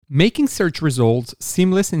Making search results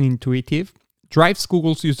seamless and intuitive drives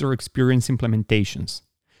Google's user experience implementations.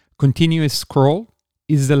 Continuous scroll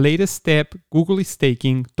is the latest step Google is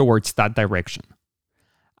taking towards that direction.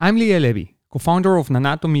 I'm Liel Levy, co-founder of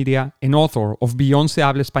Nanato Media and author of Beyond Se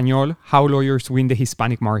Habla Español, How Lawyers Win the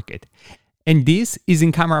Hispanic Market. And this is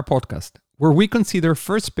In Camera Podcast, where we consider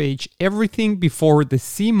first page everything before the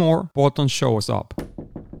See More button shows up.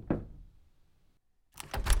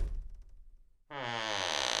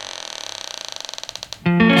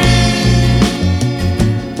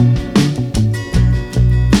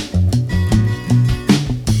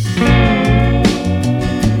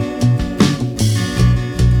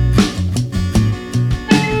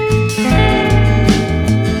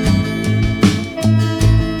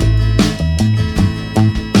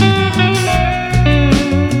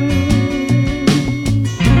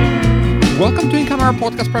 Welcome to In Camera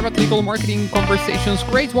Podcast, Private Legal Marketing Conversations.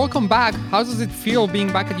 Great, welcome back. How does it feel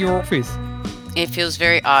being back at your office? It feels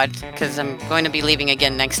very odd because I'm going to be leaving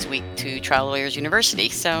again next week to Trial Lawyers University.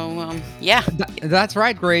 So, yeah. That's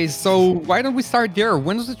right, Grace. So why don't we start there?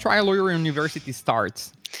 When does the Trial Lawyer University start?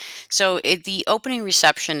 So the opening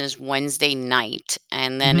reception is Wednesday night,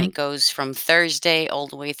 and then it goes from Thursday all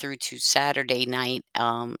the way through to Saturday night.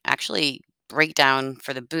 Actually, breakdown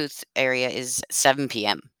for the booth area is 7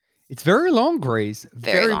 p.m. It's very long, Grace.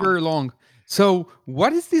 Very Very, long. very long. So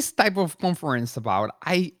what is this type of conference about?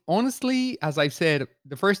 I honestly, as I've said,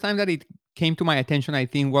 the first time that it came to my attention, I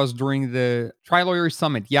think, was during the Trial Lawyers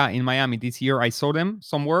Summit. Yeah, in Miami this year. I saw them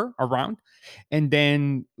somewhere around. And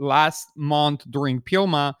then last month during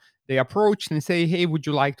PILMA, they approached and say, hey, would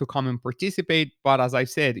you like to come and participate? But as I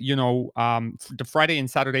said, the Friday and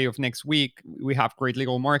Saturday of next week, we have great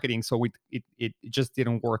legal marketing. So it just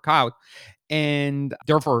didn't work out. And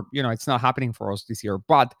therefore, it's not happening for us this year.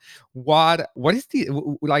 But what is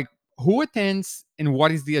who attends and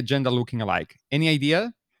what is the agenda looking like? Any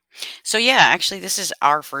idea? So yeah, actually, this is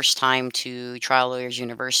our first time to Trial Lawyers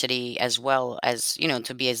University, as well as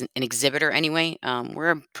to be as an exhibitor. Anyway,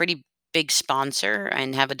 we're a pretty big sponsor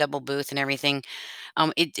and have a double booth and everything.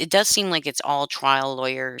 It does seem like it's all trial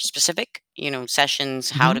lawyer specific. Sessions,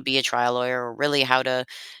 how to Mhm. be a trial lawyer, or really how to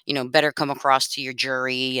better come across to your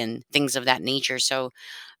jury and things of that nature. So.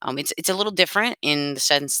 It's a little different in the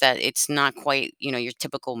sense that it's not quite your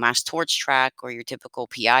typical mass torts track or your typical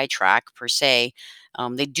PI track per se.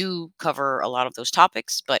 They do cover a lot of those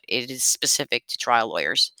topics, but it is specific to trial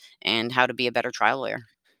lawyers and how to be a better trial lawyer.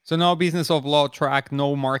 So no business of law track,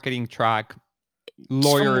 no marketing track, Just from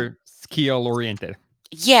lawyer skill oriented.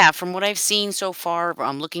 Yeah, from what I've seen so far,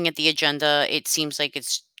 looking at the agenda, it seems like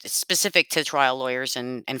it's specific to trial lawyers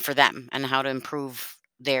and for them and how to improve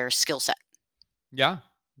their skill set. Yeah.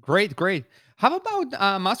 Great, great. How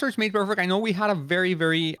about Masters Made Perfect? I know we had a very,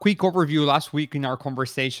 very quick overview last week in our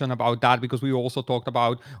conversation about that because we also talked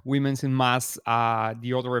about Women's in Mass,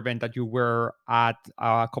 the other event that you were at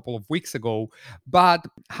a couple of weeks ago. But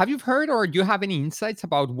have you heard or do you have any insights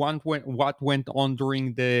about what went on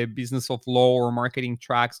during the business of law or marketing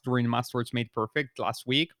tracks during Masters Made Perfect last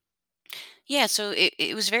week? Yeah, so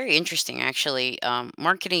it was very interesting actually.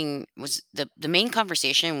 Marketing was the main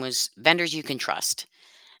conversation was vendors you can trust.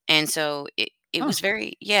 And so it Huh. was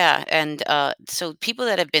very, yeah, and so people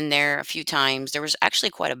that have been there a few times, there was actually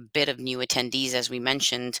quite a bit of new attendees, as we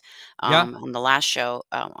mentioned Yeah. on the last show,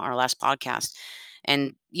 our last podcast,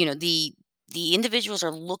 and the individuals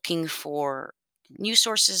are looking for new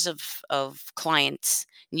sources of clients,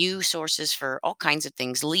 new sources for all kinds of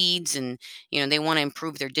things, leads, and they want to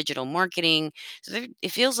improve their digital marketing. So it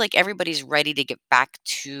feels like everybody's ready to get back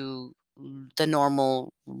to the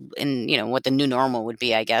normal and what the new normal would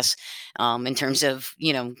be, I guess, in terms of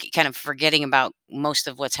kind of forgetting about most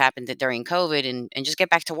of what's happened during COVID and just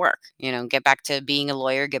get back to work, get back to being a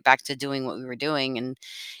lawyer, get back to doing what we were doing.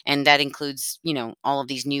 And that includes all of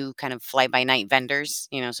these new kind of fly by night vendors,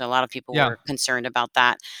 so a lot of people Yeah. were concerned about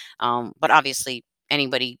that. But obviously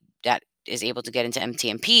anybody that is able to get into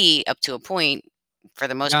MTMP up to a point, for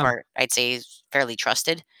the most Yeah. part, I'd say is fairly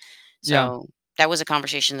trusted. Yeah. So that was a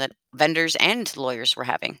conversation that vendors and lawyers were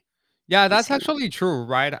having. Yeah, The that's same. actually true,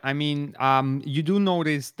 right? I mean, you do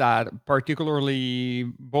notice that particularly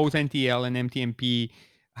both NTL and MTMP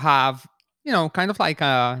have, kind of like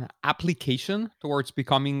a application towards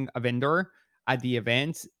becoming a vendor at the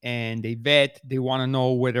events, and they want to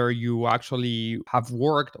know whether you actually have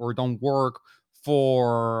worked or don't work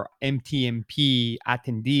for MTMP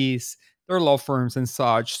attendees, their law firms and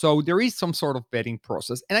such. So there is some sort of vetting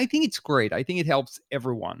process, and I think it's great. I think it helps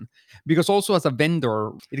everyone because also as a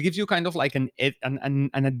vendor it gives you kind of like an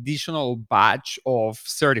additional badge of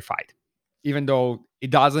certified, even though it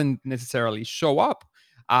doesn't necessarily show up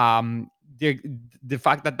um, the the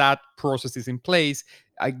fact that that process is in place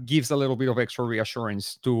gives a little bit of extra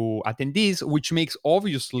reassurance to attendees, which makes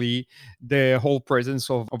obviously the whole presence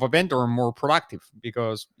of a vendor more productive,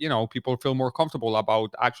 because people feel more comfortable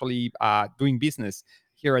about actually doing business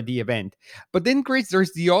here at the event. But then, Grace,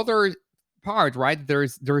 there's the other part, right?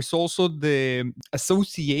 There's also the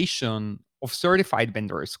association of certified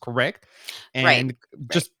vendors, correct? Right. And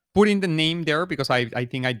Right. just putting the name there, because I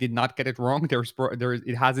think I did not get it wrong.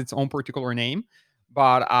 It has its own particular name,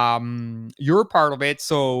 but you're part of it.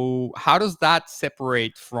 So how does that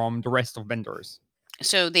separate from the rest of vendors?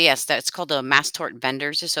 So yes, that's called the Masstort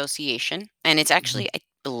Vendors Association, and it's Mhm. actually,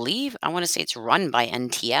 I want to say it's run by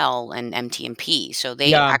NTL and MTMP. So they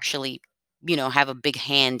Yeah, actually, have a big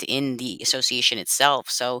hand in the association itself.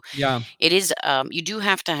 So yeah, it is, you do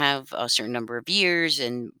have to have a certain number of years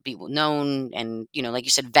and be well known, and like you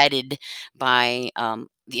said, vetted by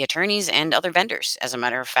the attorneys and other vendors. As a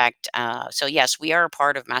matter of fact, so yes, we are a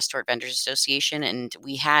part of Masstort Vendors Association, and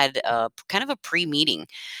we had kind of a pre-meeting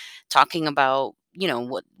talking about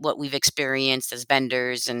what we've experienced as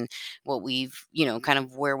vendors, and what we've kind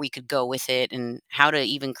of where we could go with it, and how to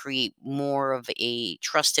even create more of a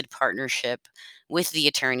trusted partnership with the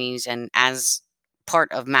attorneys and as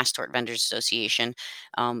part of Mass Tort Vendors Association,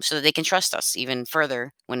 so that they can trust us even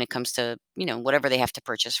further when it comes to whatever they have to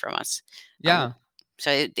purchase from us. Um, yeah.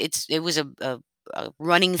 so it was a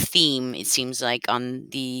running theme, it seems like, on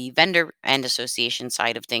the vendor and association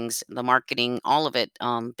side of things, the marketing, all of it.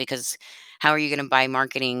 Because how are you going to buy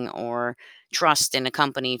marketing or trust in a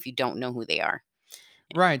company if you don't know who they are?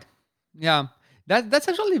 Right. Yeah. That's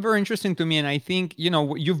actually very interesting to me, and I think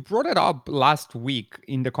you've brought it up last week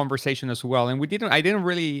in the conversation as well, and I didn't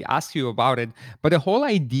really ask you about it, but the whole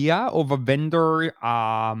idea of a vendor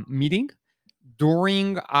meeting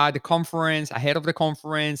during the conference, ahead of the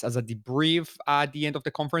conference, as a debrief at the end of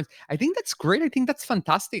the conference, I think that's great. I think that's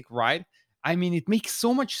fantastic, right? I mean, it makes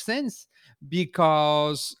so much sense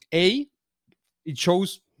because it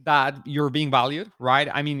shows that you're being valued, right?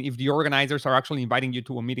 I mean, if the organizers are actually inviting you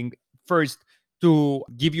to a meeting first to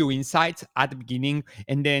give you insights at the beginning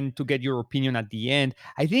and then to get your opinion at the end,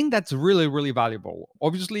 I think that's really, really valuable.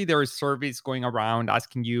 Obviously, there is surveys going around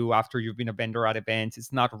asking you after you've been a vendor at events.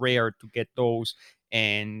 It's not rare to get those,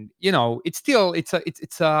 and it's still it's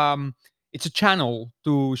a channel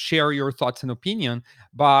to share your thoughts and opinion.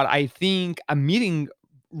 But I think a meeting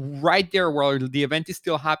right there while the event is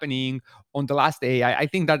still happening on the last day, I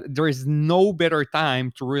think that there is no better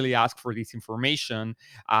time to really ask for this information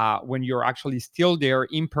when you're actually still there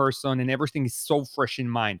in person and everything is so fresh in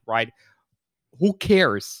mind, right? Who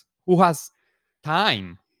cares? Who has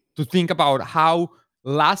time to think about how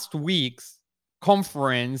last week's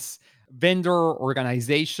conference vendor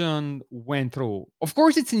organization went through? Of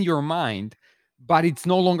course, it's in your mind, but it's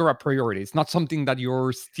no longer a priority. It's not something that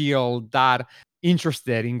you're still that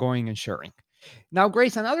interested in going and sharing. Now,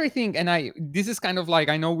 Grace, another thing, and this is kind of like,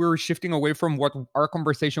 I know we're shifting away from what our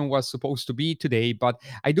conversation was supposed to be today, but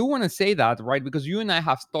I do want to say that, right? Because you and I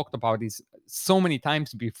have talked about this so many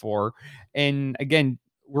times before. And again,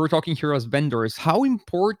 we're talking here as vendors, how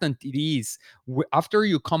important it is after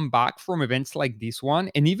you come back from events like this one.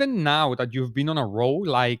 And even now that you've been on a row,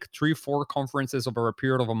 like 3, 4 conferences over a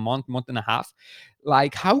period of a month and a half,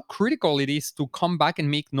 like how critical it is to come back and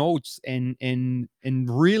make notes and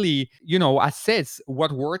really assess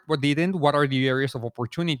what worked, what didn't, what are the areas of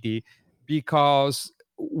opportunity. Because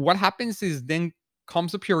what happens is then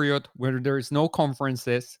comes a period where there's no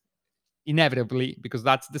conferences, inevitably, because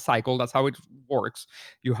that's the cycle, that's how it works.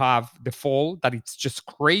 You have the fall that it's just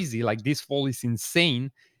crazy, like this fall is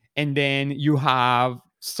insane, and then you have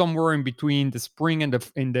somewhere in between the spring and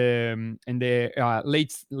the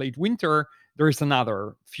late winter, there is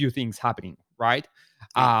another few things happening, right?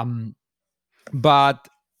 Right. um but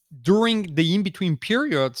during the in between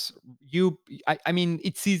periods, I mean,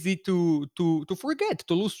 it's easy to forget,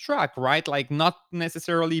 to lose track, right? Like not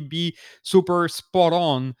necessarily be super spot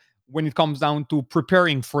on when it comes down to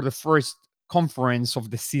preparing for the first conference of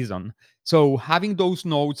the season. So having those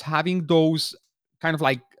notes, having those kind of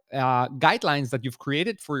like guidelines that you've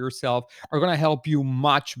created for yourself are going to help you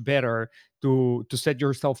much better to set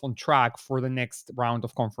yourself on track for the next round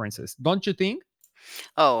of conferences, don't you think?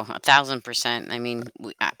 Oh, 1,000%. I mean,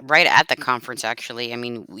 right at the conference, actually. I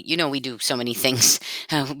mean, we do so many things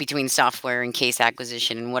between software and case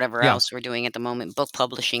acquisition and whatever Yeah. else we're doing at the moment, book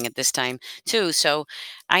publishing at this time too. So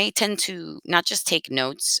I tend to not just take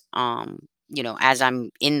notes, as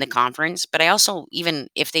I'm in the conference, but I also, even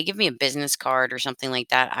if they give me a business card or something like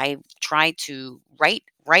that, I try to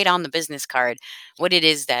write on the business card what it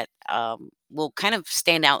is that will kind of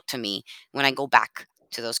stand out to me when I go back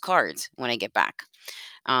to those cards when I get back.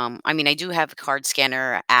 I mean, I do have a card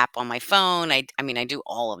scanner app on my phone. I mean, I do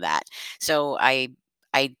all of that. So I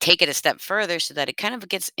take it a step further so that it kind of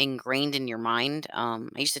gets ingrained in your mind. I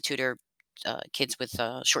used to tutor kids with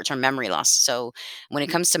short-term memory loss. So when it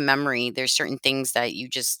comes to memory, there's certain things that you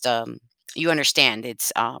just you understand.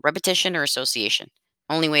 It's repetition or association.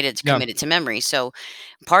 Only way to Yeah. commit it to memory. So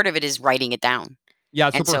part of it is writing it down. Yeah,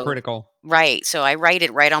 And super so critical. right, so I write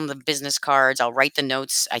it right on the business cards, I'll write the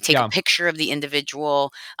notes, I take a Yeah. picture of the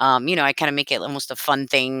individual, I kinda make it almost a fun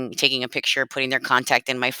thing, taking a picture, putting their contact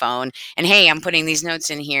in my phone, and, "Hey, I'm putting these notes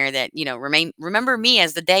in here that, remember me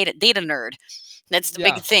as the data nerd." That's the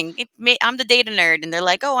big Yeah. thing. I'm the data nerd, and they're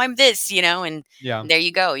like, "Oh, I'm this," and Yeah. there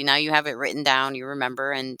you go. Now you have it written down, you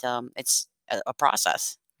remember, and, it's a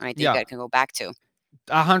process, right, that you Yeah. can go back to.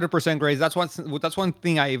 100% Grace. That's one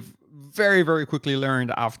thing I've very very quickly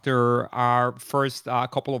learned after our first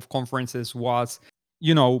couple of conferences was,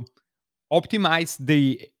 you know, optimize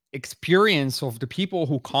the experience of the people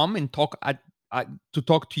who come and to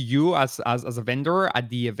talk to you as a vendor at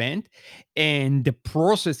the event, and the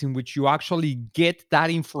process in which you actually get that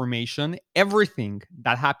information, everything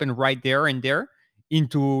that happened right there and there,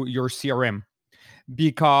 into your CRM.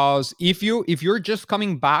 Because if you're just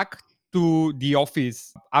coming back to the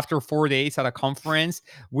office after 4 days at a conference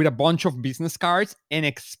with a bunch of business cards and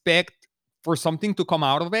expect for something to come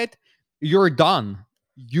out of it, you're done.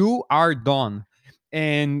 You are done.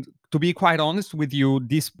 And to be quite honest with you,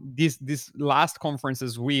 this last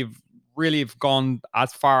conferences we've really have gone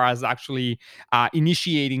as far as actually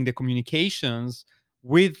initiating the communications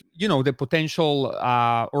with, the potential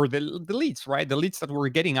or the leads, right, the leads that we're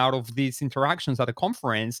getting out of these interactions at a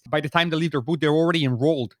conference. By the time they leave their booth, they're already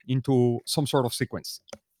enrolled into some sort of sequence,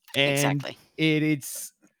 and Exactly.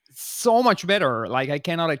 it's so much better. Like, I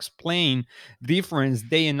cannot explain the difference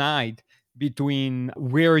day and night between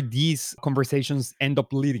where these conversations end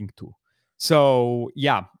up leading to. So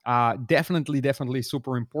yeah, definitely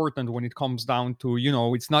super important when it comes down to,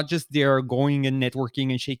 it's not just they're going and networking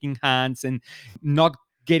and shaking hands and not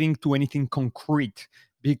getting to anything concrete,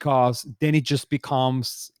 because then it just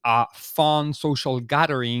becomes a fun social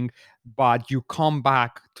gathering, but you come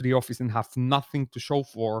back to the office and have nothing to show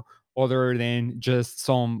for other than just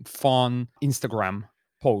some fun Instagram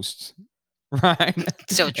posts, right?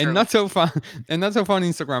 So and true. not so fun and not so fun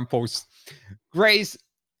Instagram posts. Grace,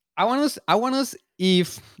 I want us,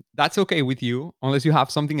 if that's okay with you, unless you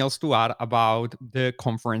have something else to add about the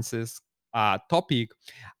conferences topic,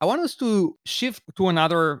 I want us to shift to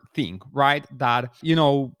another thing, right? That,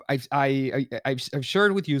 I've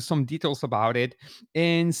shared with you some details about it,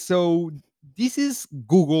 and so this is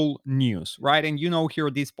Google News, right? And here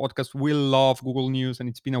at this podcast, we love Google News, and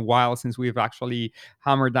it's been a while since we've actually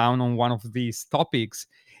hammered down on one of these topics.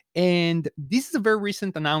 And this is a very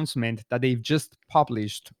recent announcement that they've just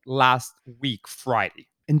published last week, Friday.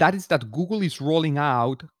 And that is that Google is rolling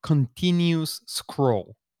out continuous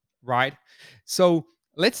scroll, right? So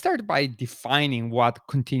let's start by defining what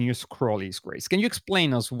continuous scroll is, Grace. Can you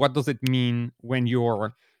explain us what does it mean when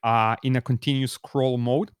you're in a continuous scroll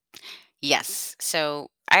mode? Yes.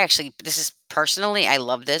 So I actually, this is personally, I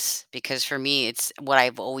love this because for me, it's what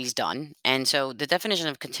I've always done. And so the definition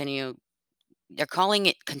of they're calling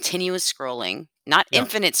it continuous scrolling, not Yeah.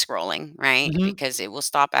 infinite scrolling, right? Mhm. Because it will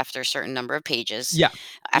stop after a certain number of pages, Yeah.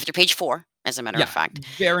 after page 4, as a matter of Yeah. fact.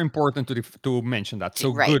 Very important to mention that.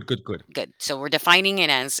 So Right. good, good, good. Good. So we're defining it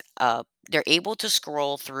as they're able to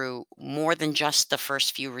scroll through more than just the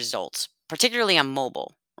first few results, particularly on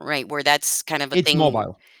mobile, right? Where that's kind of a It's thing.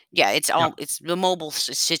 mobile. Yeah, Yeah. it's the mobile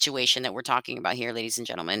situation that we're talking about here, ladies and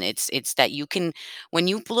gentlemen. It's that you can, when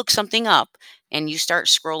you look something up and you start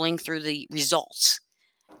scrolling through the results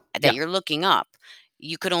that Yeah. you're looking up,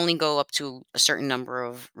 you could only go up to a certain number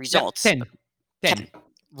of Yeah. results. 10. 10, 10.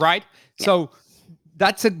 right? Yeah. So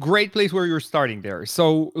that's a great place where you're starting there.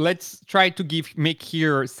 So let's try to make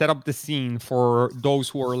here set up the scene for those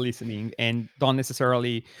who are listening and don't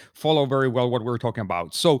necessarily follow very well what we're talking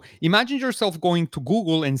about. So imagine yourself going to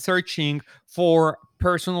Google and searching for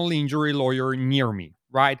personal injury lawyer near me,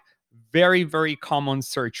 right? Very, very common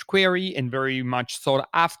search query and very much sought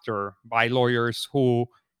after by lawyers who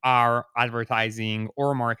are advertising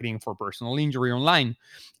or marketing for personal injury online.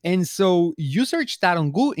 And so you search that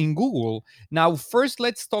on in Google. Now, first,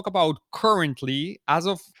 let's talk about currently, as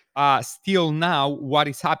of still now, what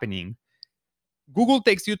is happening. Google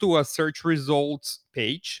takes you to a search results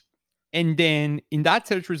page. And then in that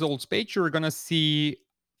search results page, you're going to see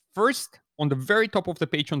first on the very top of the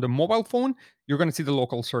page on the mobile phone, you're going to see the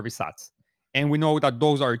local service ads. And we know that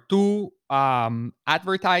those are two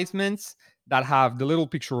advertisements that have the little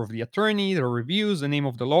picture of the attorney, the reviews, the name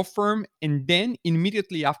of the law firm. And then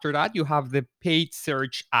immediately after that, you have the paid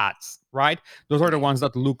search ads, right? Those are the Right. ones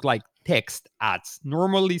that look like text ads,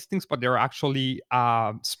 normal listings, but they're actually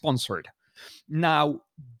sponsored. Now,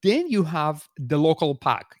 then you have the local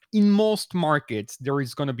pack. In most markets, there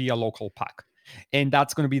is going to be a local pack, and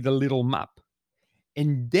that's going to be the little map.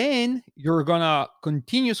 And then you're going to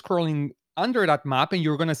continue scrolling under that map, and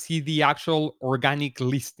you're going to see the actual organic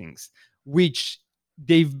listings, which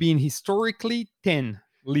they've been historically 10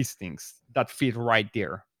 listings that fit right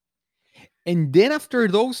there. And then after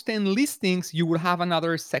those 10 listings, you will have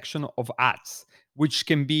another section of ads, which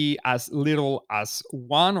can be as little as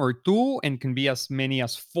one or two and can be as many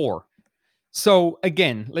as four. So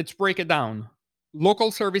again, let's break it down.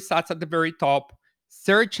 Local service ads at the very top,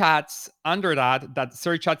 search ads under that. That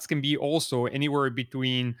search ads can be also anywhere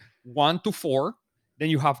between 1 to 4. Then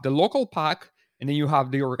you have the local pack, and then you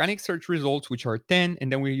have the organic search results, which are 10,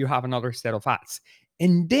 and then you have another set of ads.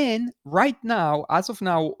 And then right now, as of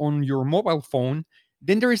now, on your mobile phone,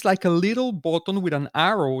 then there is like a little button with an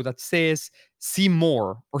arrow that says see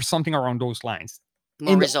more or something around those lines.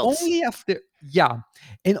 More And results. only after, yeah,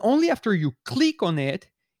 and only after you click on it,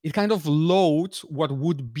 it kind of loads what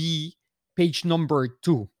would be page number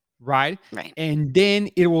 2, right? Right. And then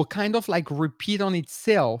it will kind of like repeat on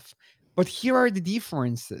itself. But here are the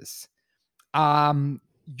differences.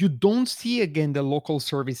 You don't see again the local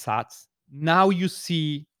service ads. Now you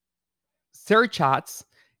see search ads,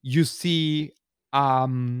 you see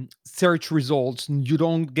search results, and you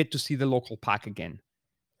don't get to see the local pack again.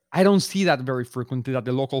 I don't see that very frequently, that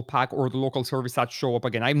the local pack or the local service ads show up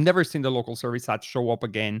again. I've never seen the local service ads show up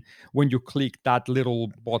again when you click that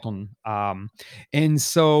little button. And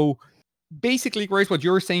so basically, Grace, what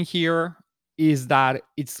you're saying here is that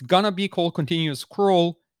it's gonna be called continuous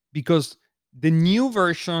scroll because the new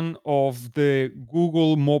version of the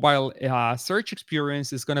Google mobile search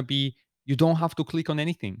experience is gonna be you don't have to click on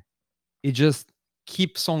anything. It just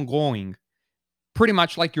keeps on going, pretty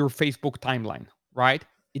much like your Facebook timeline, right?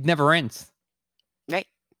 It never ends. Right.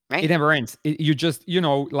 It Right. never ends. You just,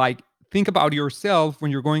 like think about yourself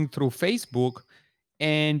when you're going through Facebook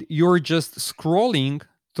and you're just scrolling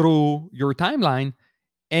through your timeline,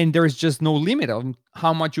 and there's just no limit on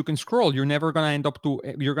how much you can scroll. You're never gonna end up to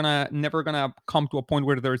you're gonna never gonna come to a point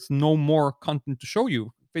where there's no more content to show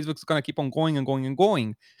you. Facebook's gonna keep on going and going and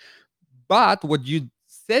going. But what you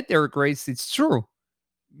said there, Grace, it's true.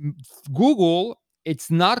 Google, it's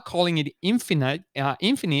not calling it infinite,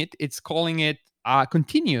 it's calling it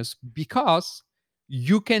continuous, because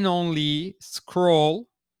you can only scroll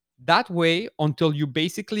that way until you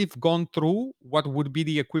basically have gone through what would be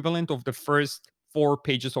the equivalent of the first 4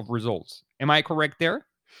 pages of results. Am I correct there?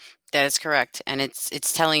 That is correct, and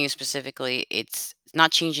it's telling you specifically it's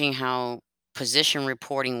not changing how position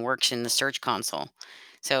reporting works in the search console.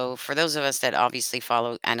 So for those of us that obviously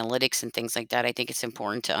follow analytics and things like that, I think it's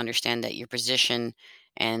important to understand that your position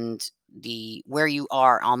and the where you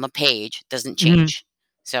are on the page doesn't Mhm, change.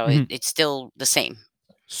 So mhm. it's still the same.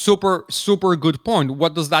 Super, super good point.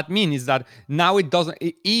 What does that mean is that now it doesn't,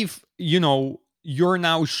 if you're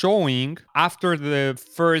now showing after the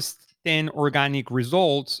first 10 organic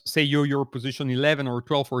results, say you're position 11 or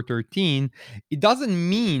 12 or 13, it doesn't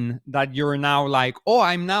mean that you're now like, oh,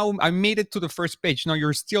 I made it to the first page. No,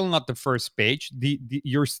 you're still not the first page.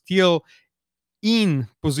 You're still in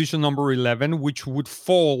position number 11, which would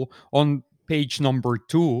fall on page number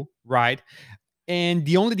 2, right? And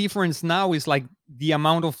the only difference now is like the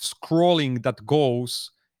amount of scrolling that goes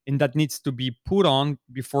and that needs to be put on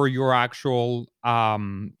before your actual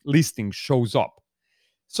listing shows up.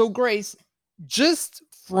 So, Grace, just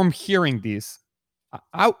from hearing this,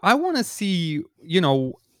 I want to see,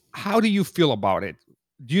 how do you feel about it?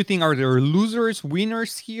 Do you think, are there losers,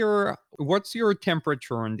 winners here? What's your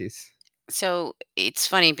temperature on this? So it's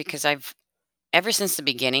funny because I've ever since the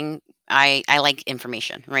beginning, I like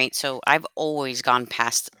information, right? So I've always gone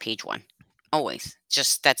past page 1. Always.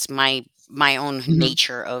 Just that's my own Mhm.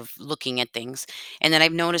 nature of looking at things. And then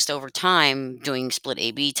I've noticed over time doing split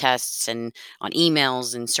A/B tests and on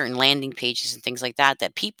emails and certain landing pages and things like that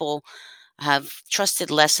that people have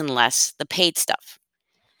trusted less and less the paid stuff.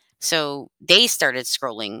 So they started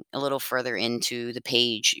scrolling a little further into the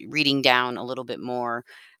page, reading down a little bit more.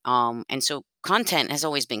 And so content has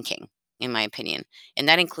always been king, in my opinion. And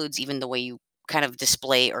that includes even the way you kind of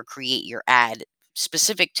display or create your ad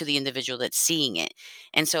specific to the individual that's seeing it.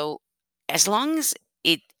 And so as long as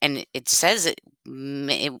it says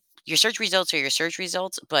your search results are your search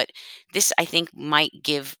results, but this I think might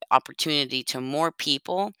give opportunity to more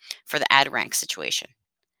people for the ad rank situation.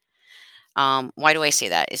 Why do I say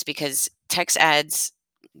that? Is because text ads,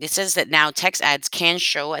 it says that now text ads can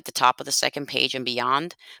show at the top of the second page and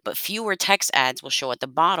beyond, but fewer text ads will show at the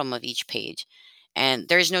bottom of each page. And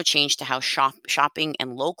there is no change to how shopping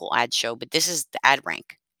and local ads show, but this is the ad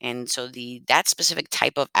rank. And so the that specific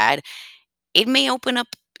type of ad, it may open up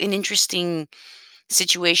an interesting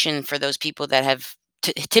situation for those people that have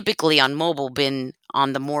typically on mobile been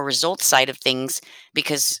on the more results side of things,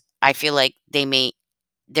 because I feel like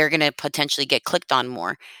they're going to potentially get clicked on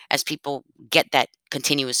more as people get that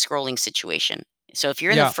continuous scrolling situation. So if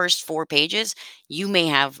you're in the Yeah, first 4 pages, you may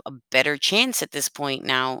have a better chance at this point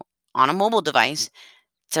now on a mobile device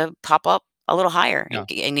to pop up a little higher yeah.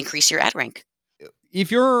 and increase your ad rank. If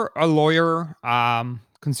you're a lawyer,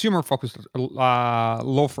 consumer focused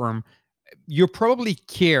law firm, you probably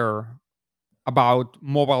care about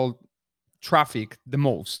mobile traffic the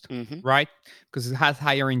most, Hmm. right? Because it has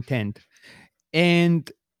higher intent. And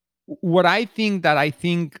what I think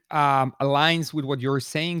aligns with what you're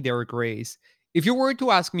saying there, Grace. If you were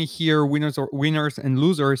to ask me here, winners and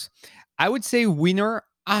losers, I would say winner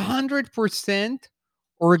 100%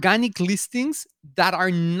 organic listings that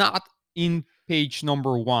are not in page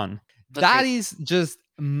number one. That Agreed. is just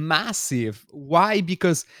massive. Why?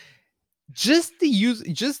 Because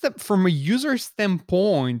from a user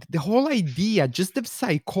standpoint, the whole idea, just the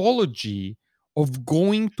psychology of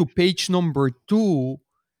going to page number two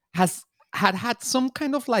has had some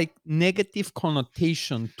kind of like negative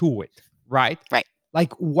connotation to it, right? Right.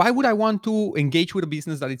 Like, why would I want to engage with a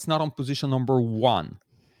business that it's not on position number one?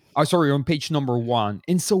 Sorry, on page number one.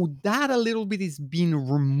 And so that a little bit is being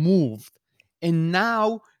removed. And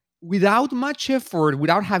now, without much effort,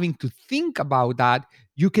 without having to think about that,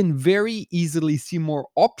 you can very easily see more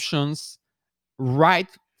options right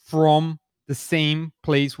from the same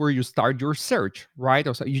place where you start your search, right?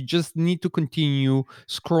 So you just need to continue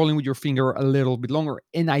scrolling with your finger a little bit longer.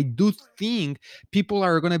 And I do think people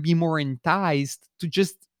are going to be more enticed to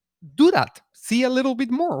just do that. See a little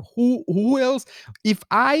bit more. Who else? If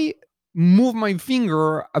I move my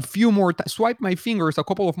finger a few more swipe my fingers a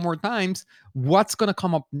couple of more times, what's going to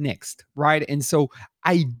come up next, right? And so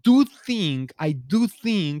I do think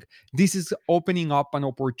this is opening up an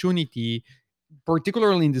opportunity,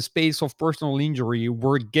 particularly in the space of personal injury,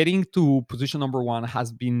 where getting to position number one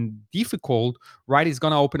has been difficult, right? It's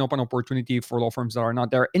going to open up an opportunity for law firms that are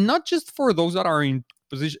not there, and not just for those that are in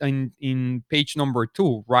position in page number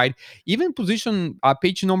two, right? Even position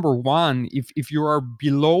page number one, if you are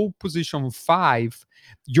below position five,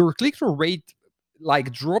 your click-through rate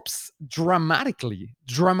like drops dramatically.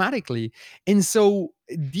 And so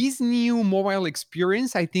this new mobile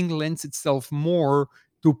experience, I think, lends itself more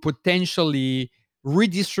to potentially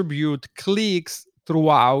redistribute clicks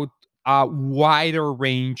throughout a wider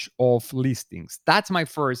range of listings. That's my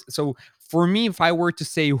first. So for me, if I were to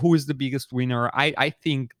say who is the biggest winner, I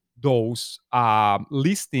think those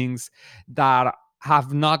listings that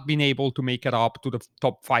have not been able to make it up to the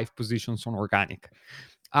top five positions on organic.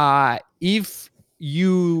 If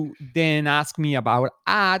you then ask me about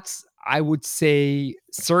ads, I would say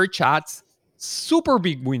search ads, super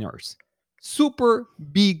big winners. Super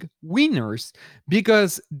big winners,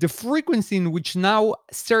 because the frequency in which now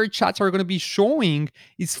search ads are going to be showing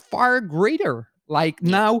is far greater. Like Yeah.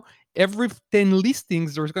 now, every 10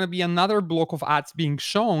 listings, there's going to be another block of ads being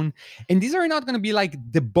shown. And these are not going to be like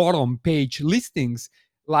the bottom page listings.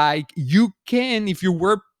 Like you can, if you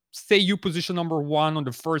were say you position number one on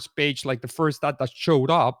the first page, like the first ad that showed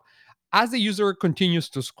up, as the user continues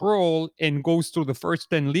to scroll and goes through the first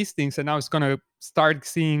 10 listings, and now it's going to start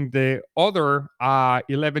seeing the other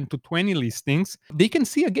 11 to 20 listings, they can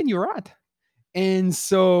see again your ad. And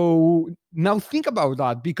so now think about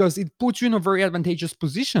that, because it puts you in a very advantageous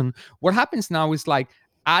position. What happens now is like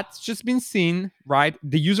ads just been seen, right?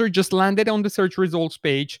 The user just landed on the search results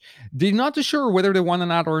page. They're not too sure whether they want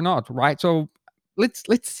an ad or not, right? So let's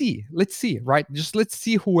see, right? Just let's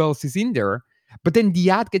see who else is in there. But then the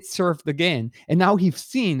ad gets served again, and now he's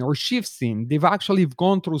seen or she's seen. They've actually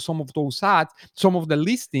gone through some of those ads, some of the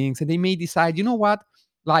listings, and they may decide, you know what,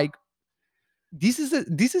 like this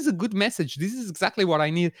is a good message. This is exactly what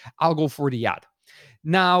I need. I'll go for the ad.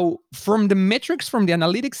 Now, from the metrics, from the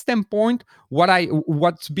analytics standpoint,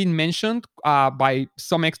 what's been mentioned by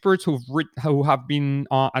some experts who have been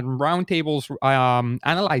at roundtables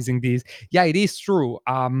analyzing this, yeah, it is true.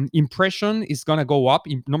 Impression is gonna go up.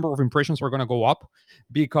 Number of impressions are gonna go up,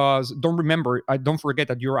 because don't forget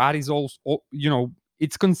that your ad is also,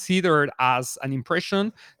 it's considered as an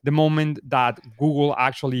impression the moment that Google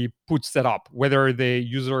actually puts that up, whether the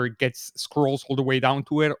user gets scrolls all the way down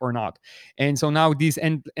to it or not. And so now this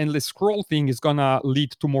endless scroll thing is gonna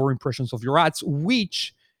lead to more impressions of your ads,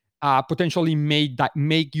 which potentially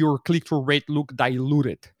make your click-through rate look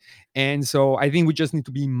diluted. And so I think we just need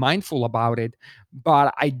to be mindful about it.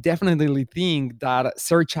 But I definitely think that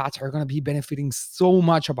search ads are going to be benefiting so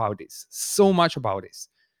much about this, so much about this.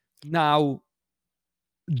 Now,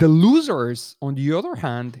 the losers, on the other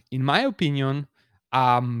hand, in my opinion,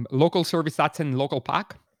 local service ads and local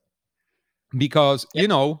pack, because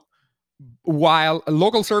Yep. while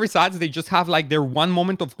local service ads, they just have like their one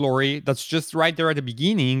moment of glory that's just right there at the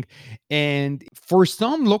beginning. And for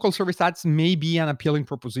some, local service ads may be an appealing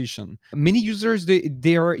proposition. Many users,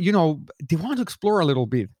 they're they want to explore a little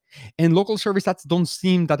bit, and local service ads don't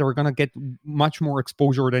seem that they're going to get much more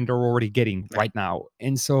exposure than they're already getting right now.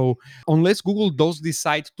 And so unless Google does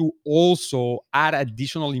decide to also add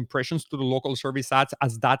additional impressions to the local service ads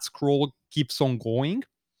as that scroll keeps on going,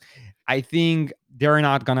 I think they're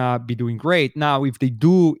not gonna be doing great. Now, if they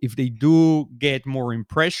do get more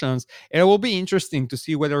impressions, it will be interesting to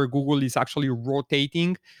see whether Google is actually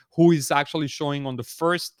rotating who is actually showing on the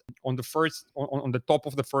top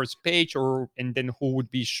of the first page, or and then who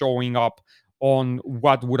would be showing up on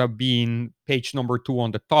what would have been page number 2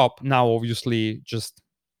 on the top. Now, obviously, just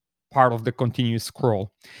part of the continuous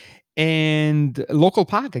scroll. And local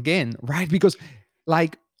pack again, right? Because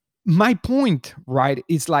like my point, right,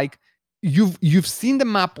 is like you've seen the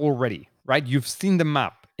map already, right? You've seen the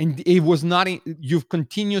map, and it was not you've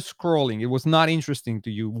continued scrolling, it was not interesting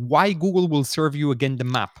to you. Why Google will serve you again the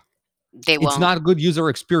map? They It's won't. not a good user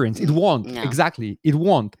experience. It won't. No. Exactly. It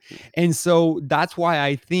won't. And so that's why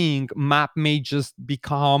I think map may just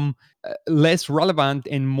become less relevant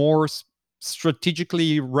and more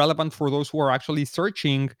strategically relevant for those who are actually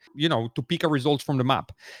searching, to pick a result from the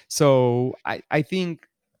map. So I think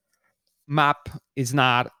map is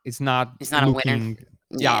not It's not a winner. looking,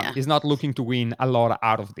 yeah, Yeah. is not looking to win a lot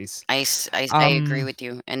out of this. I agree Um with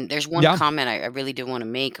you. And there's one yeah, comment I really do want to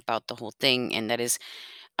make about the whole thing, and that is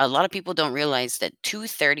a lot of people don't realize that two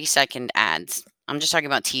 30-second ads, I'm just talking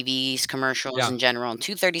about TVs, commercials yeah, in general, and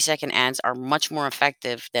two 30-second ads are much more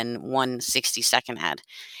effective than one 60-second ad.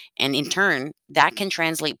 And in turn, that can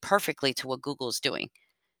translate perfectly to what Google is doing,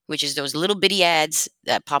 which is those little bitty ads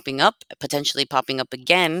that popping up, potentially popping up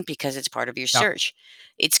again because it's part of your yeah, search.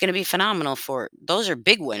 It's going to be phenomenal for those are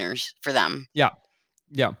big winners for them. yeah.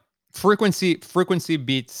 Yeah. Frequency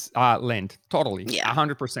beats length. Totally. Yeah.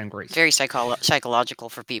 100% Grace. Very psychological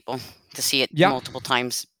for people to see it Yeah. multiple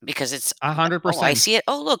times because it's, "Oh, I 100%. see it.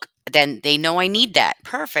 Oh, look." Then they know I need that.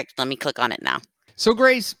 Perfect. Let me click on it now. So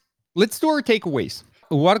Grace, let's do our takeaways.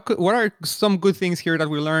 What are some good things here that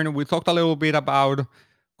we learned? We talked a little bit about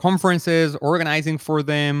conferences, organizing for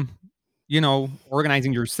them,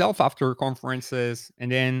 organizing yourself after conferences, and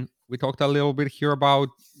then we talked a little bit here about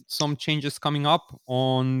some changes coming up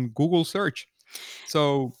on Google search.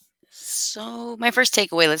 So, So, my first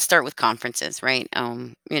takeaway, let's start with conferences, right?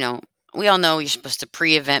 We all know you're supposed to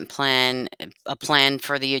pre-event plan, a plan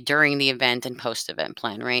for the during the event and post-event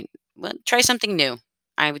plan, right? Well, try something new.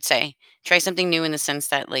 I would say try something new in the sense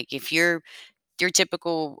that, like, if your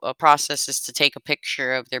typical process is to take a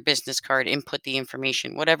picture of their business card, input the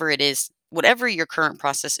information, whatever it is, whatever your current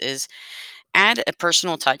process is, add a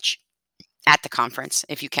personal touch at the conference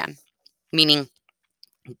if you can. Meaning,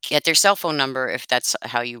 get their cell phone number if that's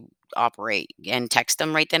how you operate, and text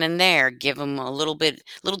them right then and there. Give them a little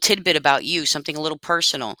tidbit about you, something a little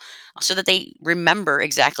personal, so that they remember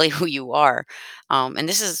exactly who you are. And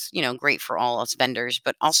this is, great for all us vendors,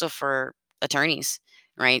 but also for attorneys,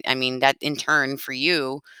 right? I mean, that in turn for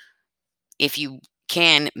you, if you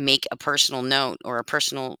can make a personal note or a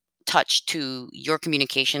personal touch to your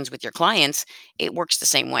communications with your clients, it works the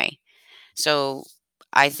same way. So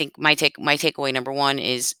I think my takeaway number one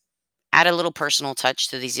is add a little personal touch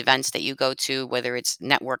to these events that you go to, whether it's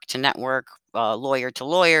network to network, lawyer to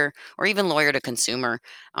lawyer, or even lawyer to consumer.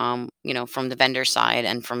 From the vendor side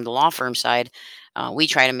and from the law firm side, we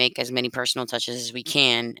try to make as many personal touches as we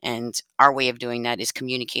can, and our way of doing that is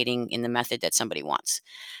communicating in the method that somebody wants.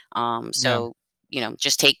 yeah. So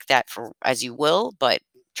just take that for as you will, but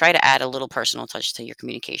try to add a little personal touch to your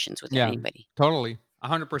communications with Yeah, anybody. totally.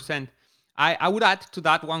 100%. I would add to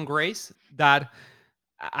that one, Grace, that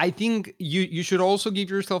I think you should also give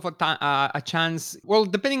yourself a chance. Well,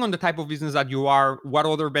 depending on the type of business that you are, what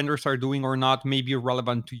other vendors are doing or not may be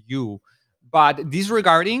relevant to you. But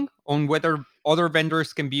disregarding on whether other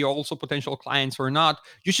vendors can be also potential clients or not,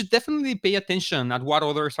 you should definitely pay attention at what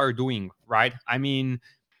others are doing, right? I mean,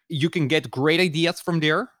 you can get great ideas from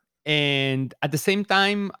there. And at the same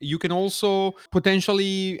time, you can also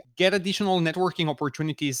potentially get additional networking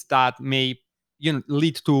opportunities that may,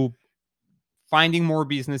 lead to finding more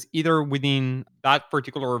business either within that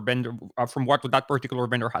particular vendor, from what that particular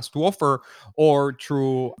vendor has to offer, or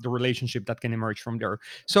through the relationship that can emerge from there.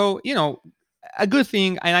 So, a good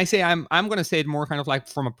thing, and I say I'm going to say it more kind of like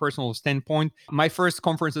from a personal standpoint. My first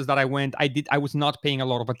conferences that I went, I was not paying a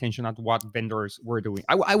lot of attention at what vendors were doing.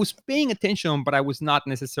 I was paying attention, but I was not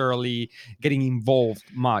necessarily getting involved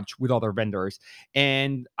much with other vendors.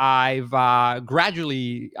 And I've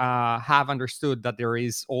gradually have understood that there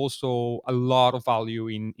is also a lot of value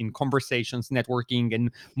in conversations, networking,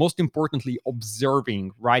 and most importantly,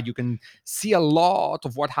 observing. Right, you can see a lot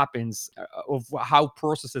of what happens, of how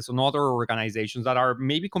processes on other organizations that are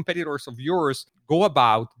maybe competitors of yours go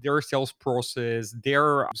about their sales process,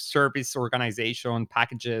 their service organization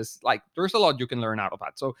packages. Like, there's a lot you can learn out of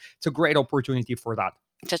that. So it's a great opportunity for that.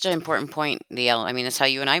 Such an important point, DL. I mean, that's how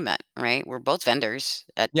you and I met, right? We're both vendors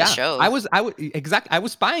at the Yeah, show. I was exactly. I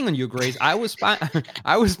was spying on you, Grace. I was spying.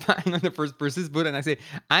 I was spying on the first person's booth, and I say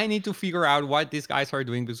I need to figure out what these guys are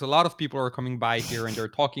doing, because a lot of people are coming by here and they're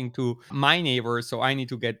talking to my neighbors. So I need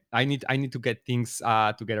to get things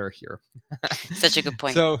together here. Such a good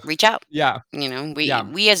point. So Reach out. yeah, We yeah,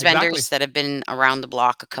 we as exactly. vendors that have been around the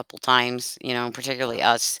block a couple times, particularly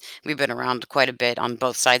us, we've been around quite a bit on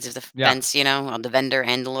both sides of the Yeah, fence, on the vendor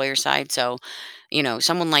and the lawyer side. So,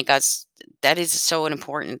 someone like us, that is so an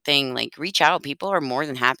important thing. Like, reach out. People are more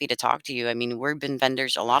than happy to talk to you. I mean, we've been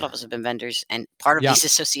vendors. A lot of us have been vendors and part of yeah. these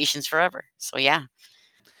associations forever. So yeah,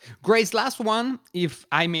 Grace, last one, if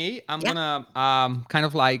I may. I'm yeah, gonna kind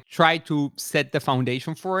of like try to set the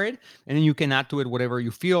foundation for it, and then you can add to it whatever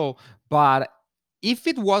you feel. But if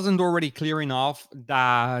it wasn't already clear enough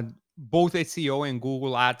that both SEO and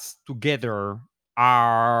Google Ads together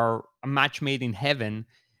are a match made in heaven,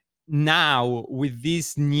 now with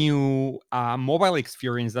this new mobile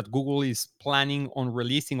experience that Google is planning on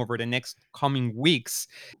releasing over the next coming weeks,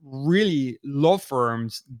 really law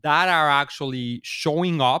firms that are actually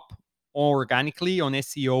showing up organically on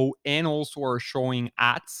SEO and also are showing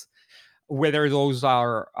ads, whether those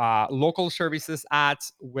are local services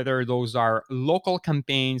ads, whether those are local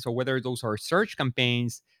campaigns, or whether those are search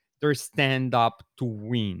campaigns, they stand up to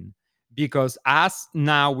win. Because as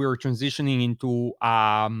now we're transitioning into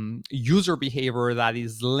user behavior that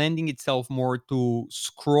is lending itself more to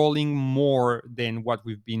scrolling more than what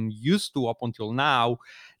we've been used to up until now,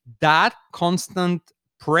 that constant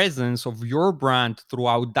presence of your brand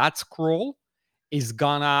throughout that scroll is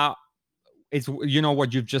gonna, it's,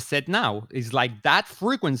 what you've just said now is like that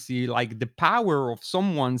frequency, like the power of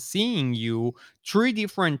someone seeing you three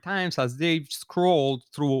different times as they've scrolled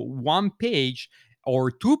through one page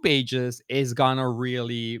or two pages, is gonna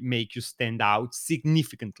really make you stand out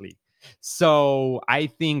significantly. So I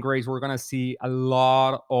think, Grace, we're gonna see a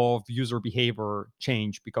lot of user behavior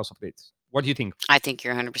change because of this. What do you think? I think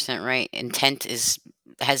you're 100% right. Intent is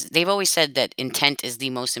has they've always said that intent is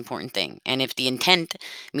the most important thing. And if the intent,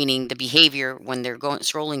 meaning the behavior when they're going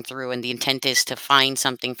scrolling through and the intent is to find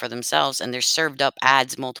something for themselves and they're served up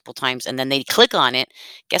ads multiple times and then they click on it,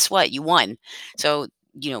 guess what? You won. So,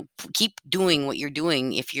 keep doing what you're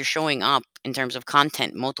doing if you're showing up in terms of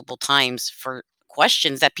content multiple times for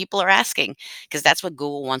questions that people are asking, because that's what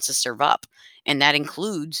Google wants to serve up. And that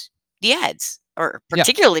includes the ads, or Yeah,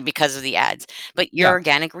 particularly because of the ads. But your yeah,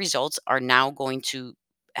 organic results are now going to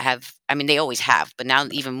have, I mean, they always have, but now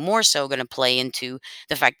even more so going to play into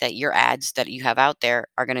the fact that your ads that you have out there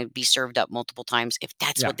are going to be served up multiple times if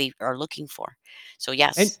that's yeah. what they are looking for. So, and,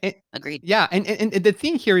 yes, and agreed. yeah, and the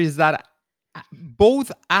thing here is that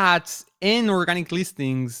both ads and organic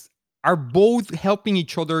listings are both helping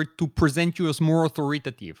each other to present you as more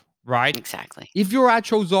authoritative, right? Exactly. If your ad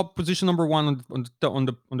shows up position number one on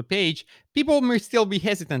the page, people may still be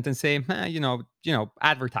hesitant and say,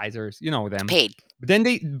 advertisers, It's them. paid. But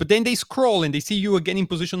then they scroll and they see you again in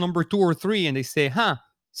position number two or three, and they say, huh.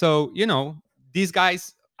 So these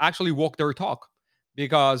guys actually walk their talk,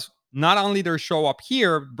 because not only they show up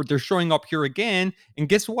here, but they're showing up here again. And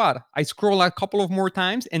guess what? I scroll a couple of more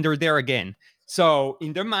times and they're there again. So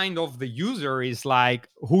in the mind of the user is like,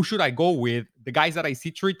 who should I go with? The guys that I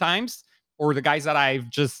see three times, or the guys that I've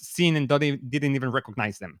just seen and didn't even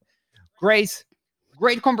recognize them? Grace,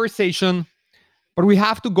 great conversation, but we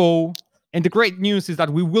have to go. And the great news is that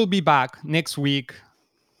we will be back next week,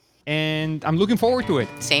 and I'm looking forward to it.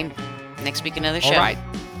 Same. Next week, another All show. right.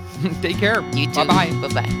 Take care. You Bye too. bye.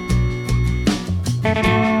 Bye bye.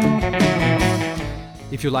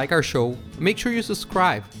 If you like our show, make sure you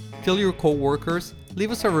subscribe, tell your coworkers,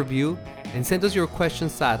 leave us a review, and send us your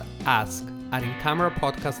questions at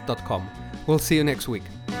ask@incamerapodcast.com. We'll see you next week.